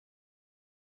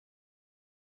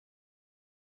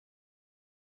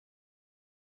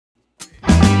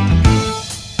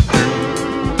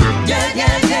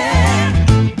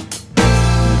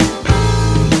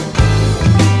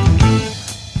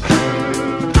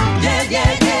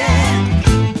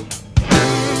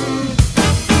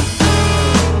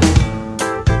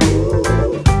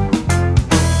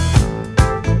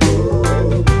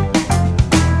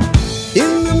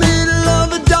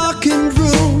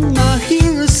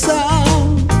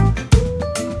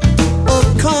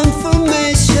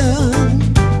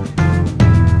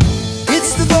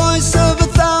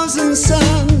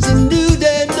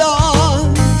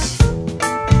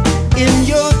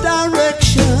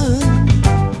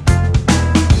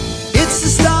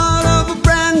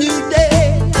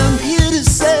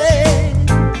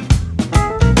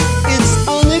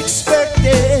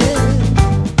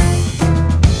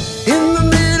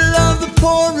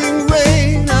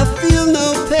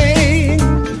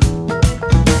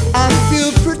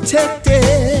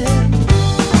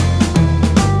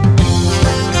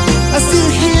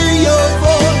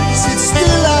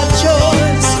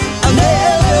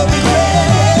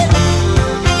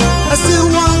I still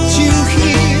want you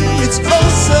here, it's oh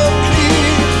so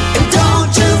clear. And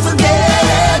don't you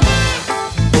forget.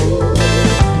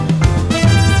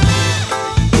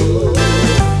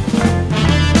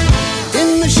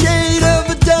 In the shade of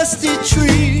a dusty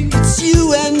tree, it's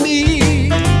you and me.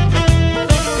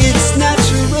 It's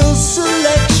natural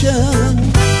selection.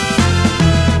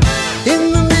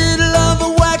 In the middle of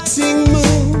a waxing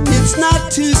moon, it's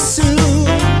not too soon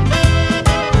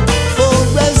for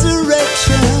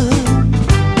resurrection.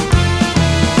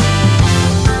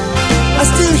 I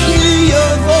still hear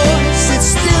your voice, it's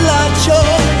still our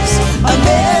choice. I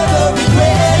never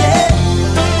regret it.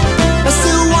 I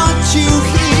still want you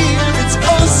here, it's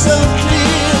oh so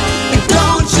clear. And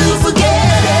don't you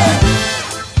forget it.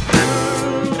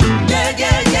 Yeah,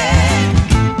 yeah, yeah.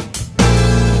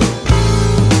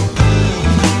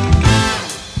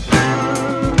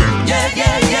 Yeah,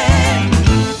 yeah, yeah.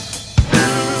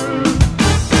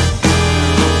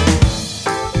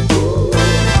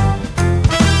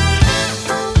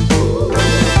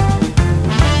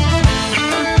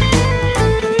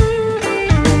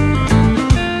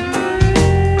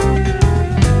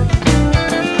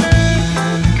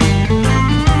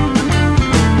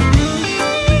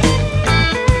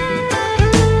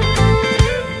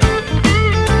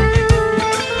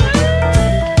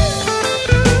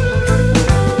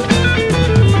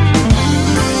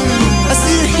 I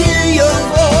still hear your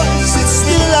voice, it's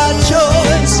still our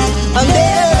choice. I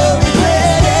never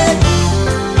regret it.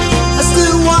 I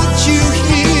still want you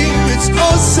here, it's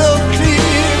oh so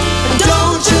clear. And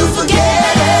don't you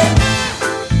forget it.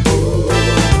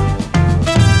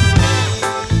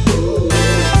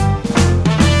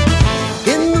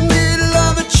 In the middle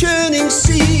of a churning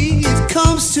sea, it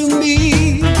comes to me.